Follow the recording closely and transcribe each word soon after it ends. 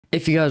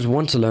If you guys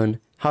want to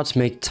learn how to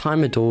make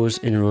timer doors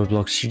in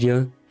Roblox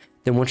Studio,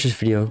 then watch this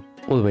video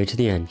all the way to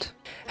the end.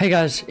 Hey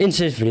guys, in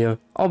today's video,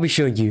 I'll be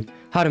showing you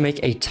how to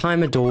make a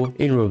timer door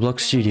in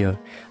Roblox Studio.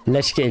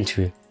 Let's get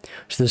into it.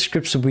 So the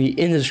scripts will be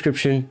in the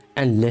description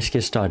and let's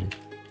get started.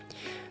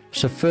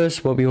 So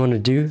first, what we want to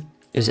do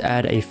is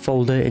add a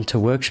folder into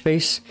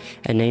workspace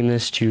and name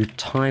this to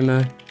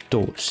timer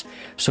doors.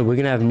 So we're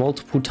going to have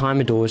multiple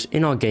timer doors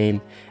in our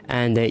game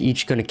and they're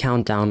each going to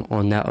count down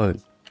on their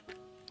own.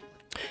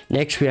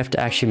 Next, we have to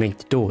actually make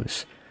the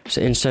doors.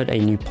 So insert a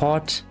new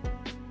part,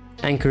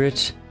 anchor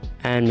it,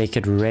 and make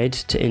it red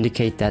to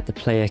indicate that the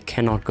player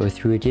cannot go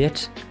through it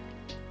yet.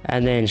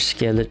 And then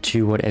scale it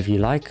to whatever you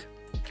like.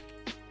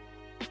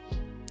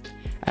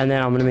 And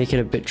then I'm going to make it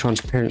a bit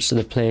transparent so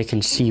the player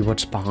can see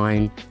what's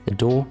behind the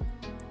door.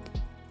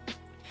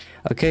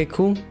 Okay,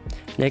 cool.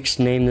 Next,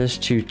 name this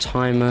to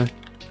timer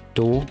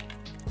door.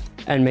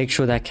 And make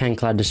sure that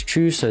CanCloud is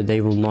true so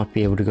they will not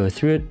be able to go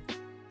through it.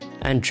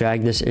 And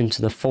drag this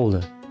into the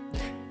folder.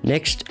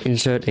 Next,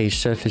 insert a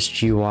surface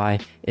GUI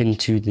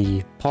into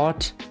the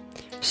part,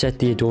 set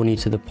the Adornee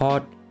to the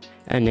part,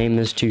 and name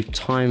this to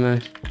timer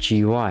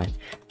GUI.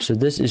 So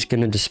this is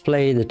going to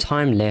display the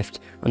time left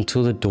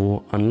until the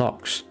door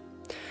unlocks.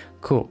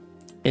 Cool.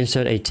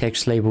 Insert a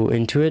text label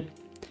into it,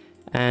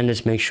 and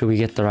let's make sure we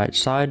get the right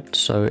side.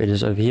 So it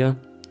is over here.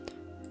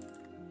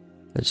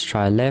 Let's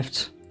try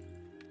left.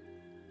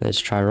 Let's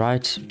try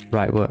right.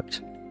 Right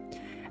worked.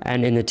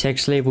 And in the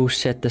text label,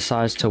 set the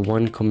size to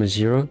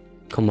 1,0,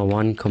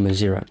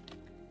 1,0.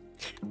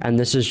 And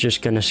this is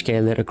just going to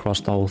scale it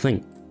across the whole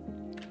thing.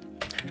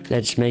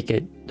 Let's make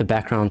it the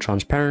background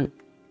transparent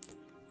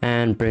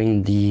and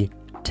bring the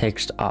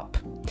text up.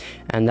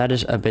 And that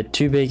is a bit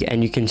too big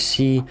and you can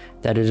see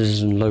that it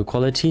is in low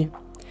quality.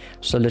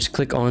 So let's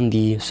click on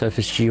the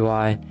surface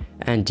GUI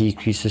and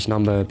decrease this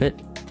number a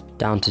bit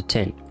down to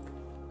 10.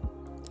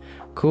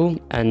 Cool.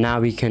 And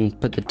now we can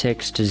put the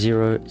text to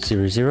 0,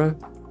 0, 0.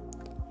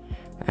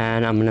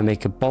 And I'm going to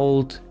make it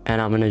bold and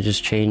I'm going to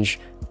just change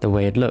the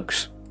way it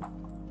looks.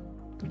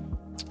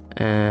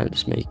 And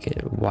let's make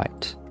it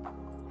white.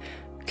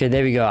 Okay,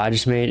 there we go. I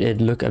just made it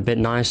look a bit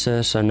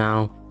nicer. So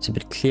now it's a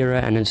bit clearer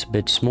and it's a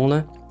bit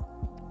smaller.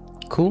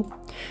 Cool.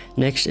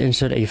 Next,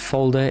 insert a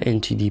folder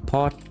into the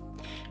part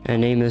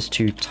and name this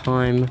to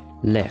time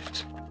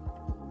left.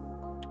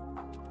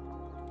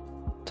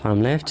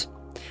 Time left.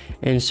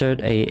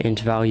 Insert a int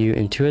value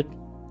into it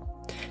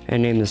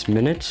and name this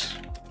minutes.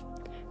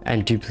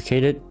 And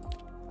duplicate it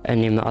and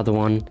name the other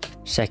one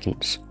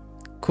seconds.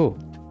 Cool.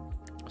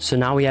 So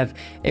now we have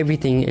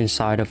everything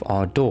inside of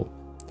our door.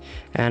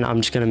 And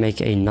I'm just going to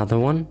make another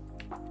one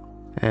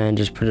and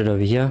just put it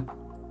over here.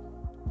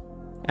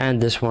 And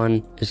this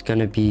one is going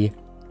to be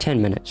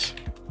 10 minutes.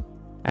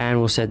 And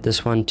we'll set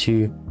this one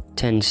to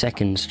 10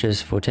 seconds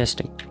just for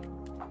testing.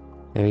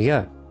 There we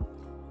go.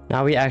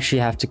 Now we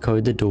actually have to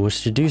code the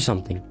doors to do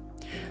something.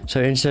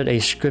 So insert a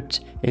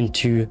script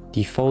into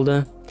the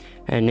folder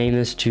and name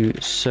this to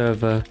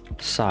server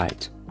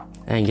side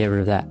and get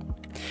rid of that.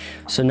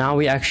 So now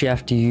we actually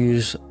have to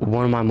use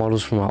one of my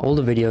models from our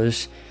older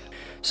videos.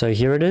 So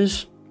here it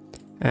is,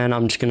 and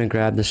I'm just going to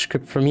grab the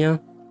script from here,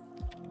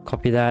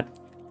 copy that,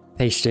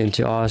 paste it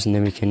into ours, and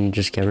then we can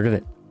just get rid of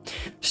it.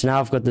 So now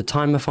I've got the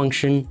timer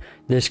function.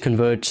 This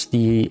converts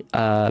the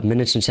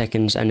minutes and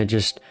seconds and it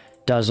just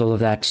does all of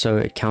that, so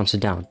it counts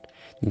it down.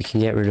 We can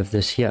get rid of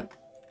this here.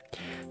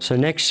 So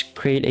next,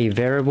 create a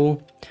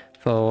variable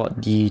for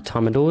the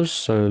timer doors.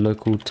 So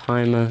local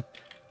timer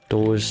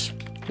doors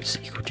is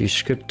equal to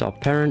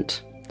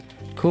script.parent.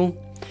 Cool.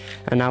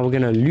 And now we're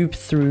going to loop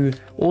through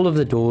all of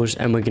the doors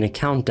and we're going to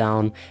count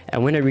down,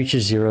 and when it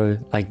reaches 0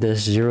 like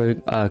this,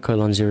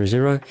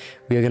 0:00,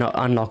 we are going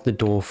to unlock the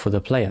door for the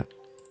player.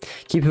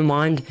 Keep in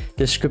mind,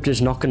 this script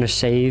is not going to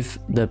save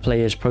the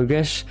player's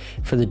progress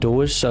for the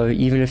doors, so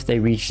even if they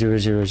reach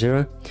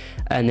 0:00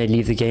 and they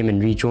leave the game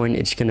and rejoin,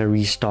 it's going to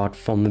restart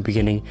from the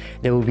beginning.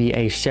 There will be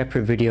a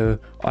separate video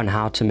on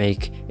how to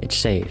make it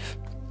save.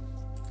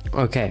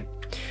 Okay,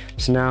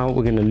 so now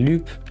we're going to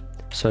loop.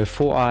 So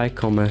for I,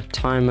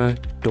 timer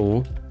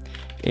door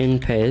in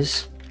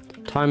pairs,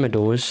 timer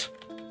doors,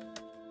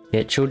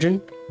 get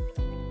children.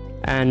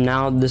 And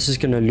now this is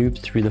going to loop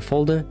through the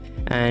folder,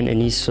 and it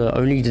needs to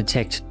only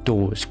detect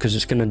doors because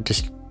it's going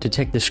to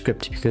detect the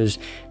script because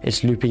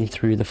it's looping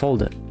through the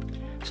folder.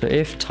 So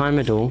if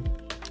timer door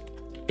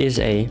is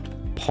a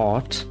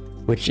part,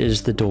 which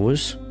is the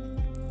doors,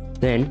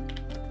 then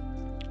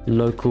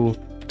local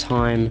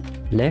time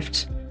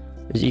left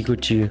is equal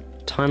to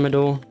timer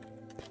door,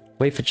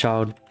 wait for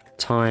child,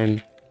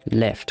 time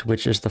left,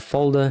 which is the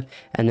folder,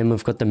 and then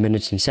we've got the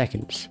minutes and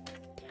seconds.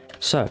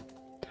 So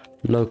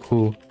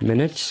local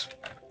minutes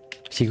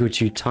is equal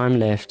to time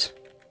left,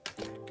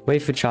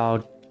 wait for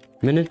child,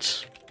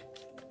 minutes,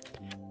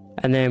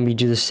 and then we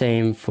do the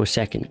same for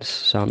seconds.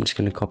 So I'm just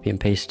going to copy and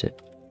paste it.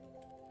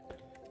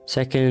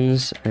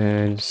 Seconds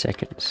and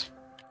seconds.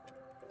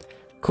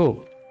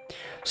 Cool.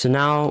 So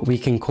now we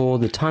can call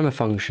the timer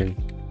function.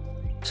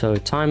 So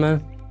timer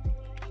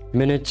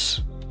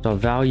minutes dot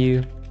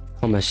value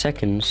comma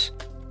seconds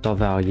dot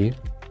value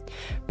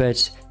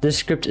but this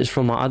script is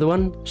from my other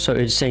one, so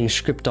it's saying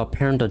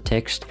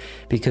script.parent.text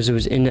because it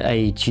was in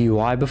a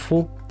GUI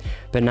before,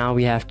 but now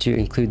we have to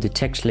include the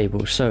text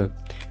label. So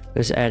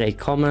let's add a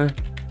comma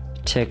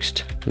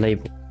text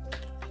label.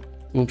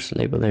 Oops,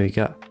 label, there we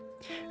go.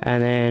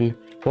 And then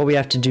what we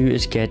have to do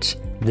is get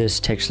this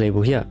text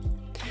label here.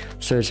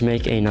 So let's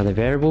make another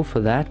variable for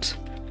that.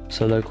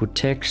 So local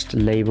text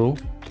label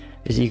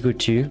is equal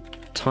to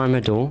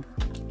timer door,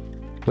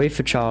 wait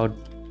for child,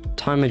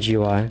 timer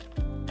GUI,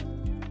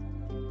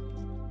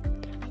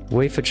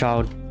 wait for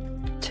child,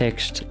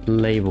 text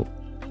label.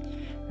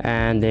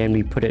 And then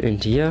we put it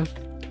into here,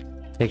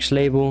 text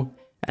label,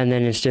 and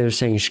then instead of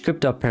saying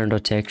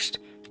script.parent.text,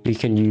 we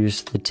can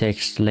use the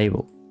text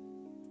label.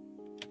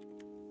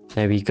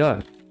 There we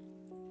go.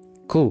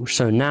 Cool.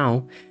 So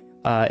now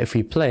if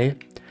we play,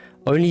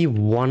 only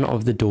one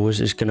of the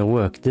doors is going to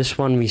work. This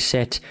one we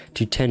set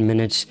to 10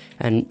 minutes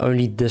and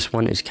only this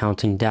one is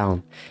counting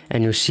down.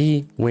 And you'll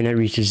see when it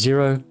reaches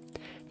 0,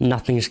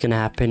 nothing is going to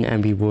happen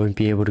and we won't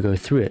be able to go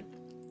through it.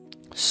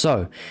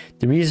 So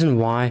the reason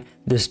why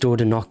this door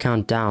did not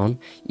count down,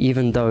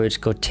 even though it's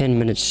got 10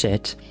 minutes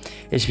set,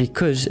 is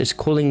because it's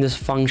calling this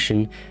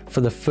function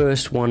for the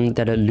first one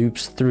that it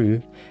loops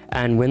through.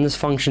 And when this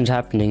function's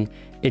happening,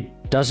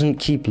 it doesn't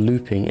keep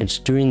looping. It's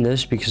doing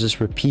this because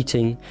it's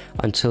repeating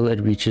until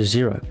it reaches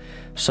 0.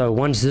 So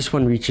once this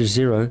one reaches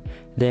 0,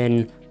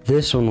 then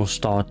this one will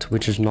start,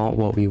 which is not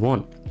what we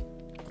want.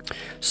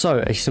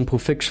 So a simple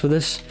fix for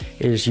this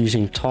is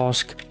using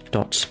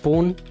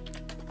task.spawn,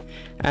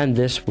 and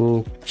this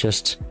will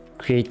just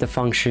create the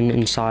function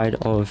inside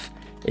of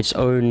its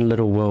own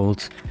little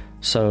world,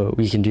 so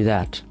we can do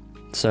that.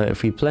 So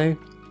if we play,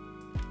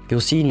 you'll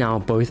see now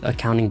both are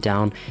counting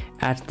down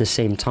at the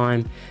same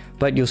time,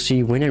 but you'll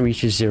see when it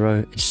reaches 0,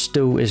 it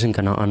still isn't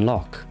going to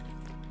unlock.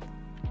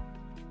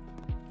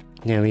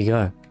 There we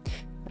go.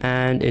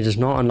 And it is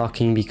not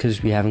unlocking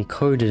because we haven't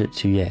coded it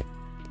to yet.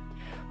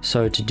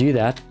 So to do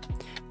that,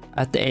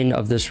 at the end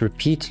of this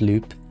repeat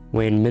loop,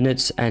 when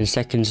minutes and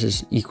seconds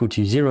is equal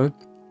to 0,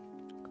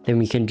 then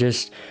we can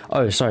just,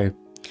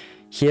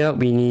 here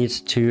we need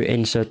to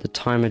insert the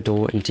timer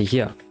door into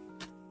here.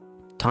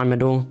 Timer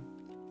door,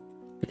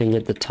 then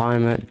get the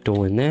timer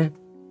door in there.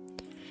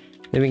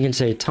 Then we can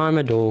say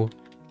timer door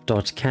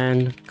dot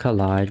can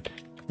collide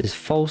is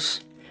false,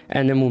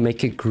 and then we'll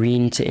make it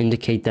green to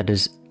indicate that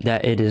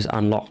it is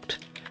unlocked.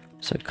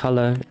 So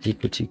color is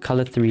equal to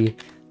color3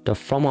 dot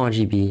from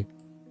RGB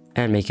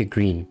and make it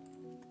green.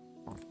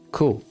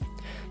 Cool.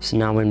 So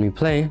now when we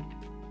play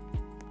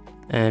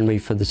and wait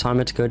for the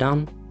timer to go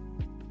down,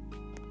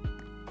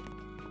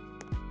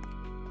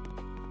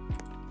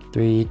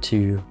 3,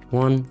 2,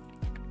 1.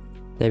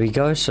 There we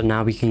go. So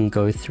now we can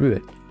go through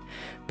it.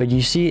 But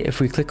you see,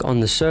 if we click on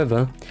the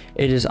server,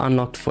 it is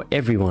unlocked for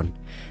everyone.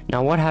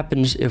 Now what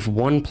happens if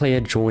one player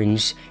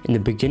joins in the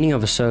beginning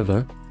of a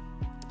server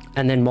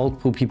and then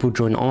multiple people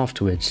join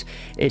afterwards?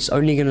 It's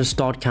only going to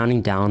start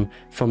counting down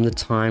from the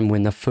time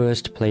when the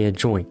first player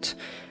joined,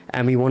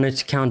 and we want it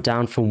to count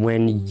down from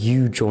when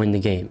you join the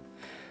game.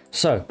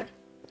 So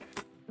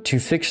to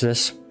fix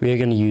this, we are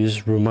going to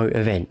use remote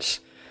events.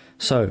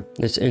 So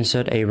let's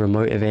insert a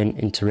remote event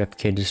into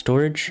replicated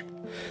storage.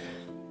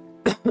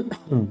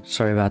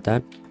 Sorry about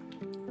that.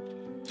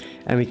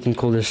 And we can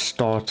call this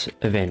start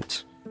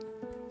event.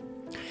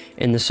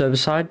 In the server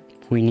side,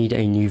 we need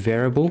a new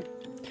variable,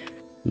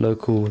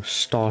 local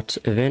start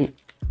event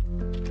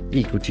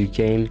equal to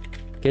game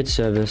get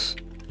service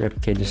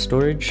replicated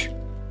storage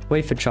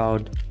wait for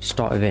child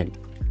start event.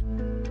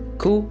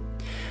 Cool.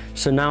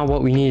 So now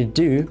what we need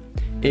to do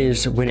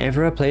is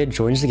whenever a player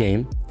joins the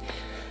game,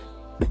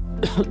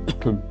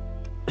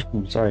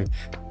 sorry.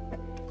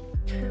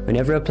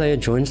 Whenever a player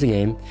joins the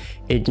game,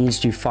 it needs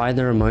to fire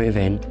the remote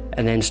event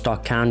and then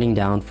start counting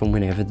down from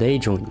whenever they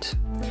joined.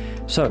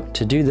 So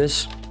to do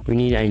this, we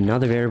need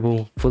another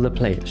variable for the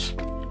players.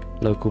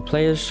 Local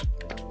players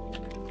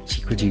is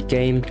equal to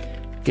game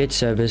get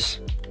service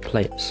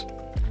players.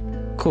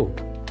 Cool.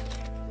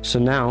 So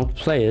now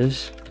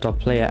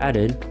players.player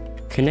added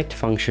connect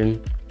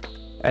function,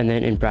 and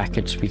then in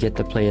brackets we get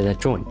the player that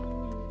joined.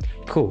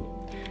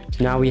 Cool.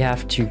 So now we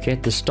have to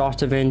get the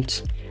start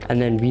event and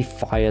then we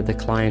fire the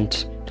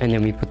client and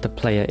then we put the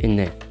player in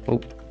there. Oh,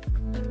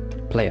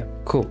 player.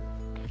 Cool.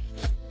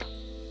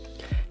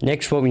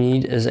 Next, what we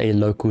need is a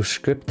local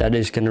script that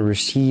is going to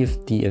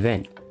receive the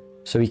event.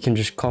 So we can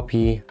just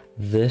copy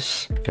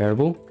this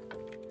variable.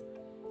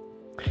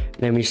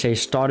 Then we say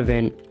start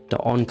event, the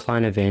on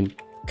client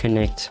event,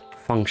 connect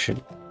function.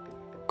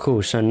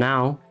 Cool. So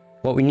now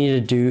what we need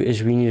to do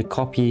is we need to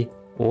copy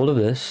all of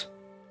this.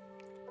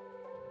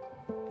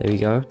 There we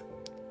go.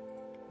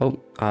 Oh,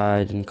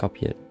 I didn't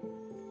copy it.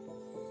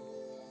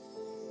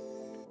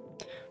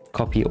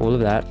 Copy all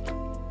of that,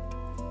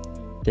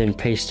 then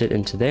paste it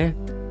into there.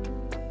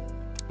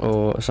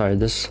 Or sorry,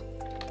 this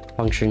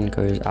function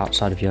goes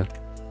outside of here.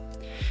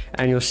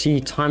 And you'll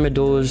see timer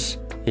doors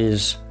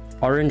is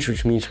orange,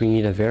 which means we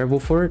need a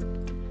variable for it.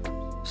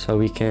 So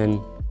we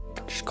can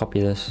just copy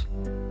this.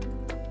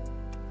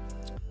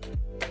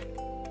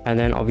 And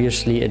then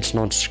obviously it's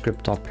not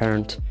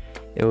script.parent,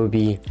 it will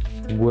be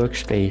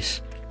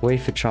workspace,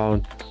 wait for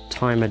child,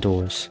 timer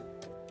doors.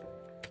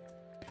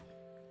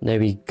 There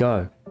we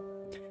go.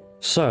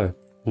 So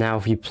now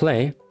if we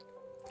play,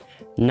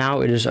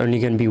 now it is only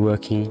going to be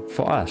working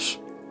for us.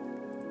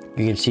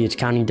 You can see it's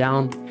counting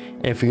down,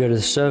 and if we go to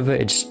the server,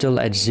 it's still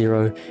at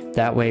 0.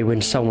 That way when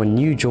someone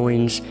new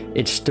joins,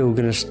 it's still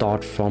going to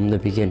start from the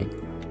beginning.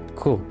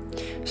 Cool.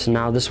 So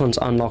now this one's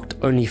unlocked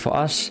only for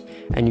us,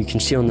 and you can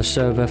see on the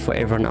server for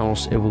everyone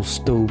else it will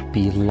still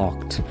be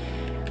locked.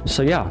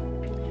 So yeah,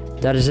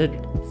 that is it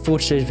for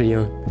today's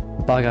video.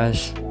 Bye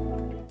guys.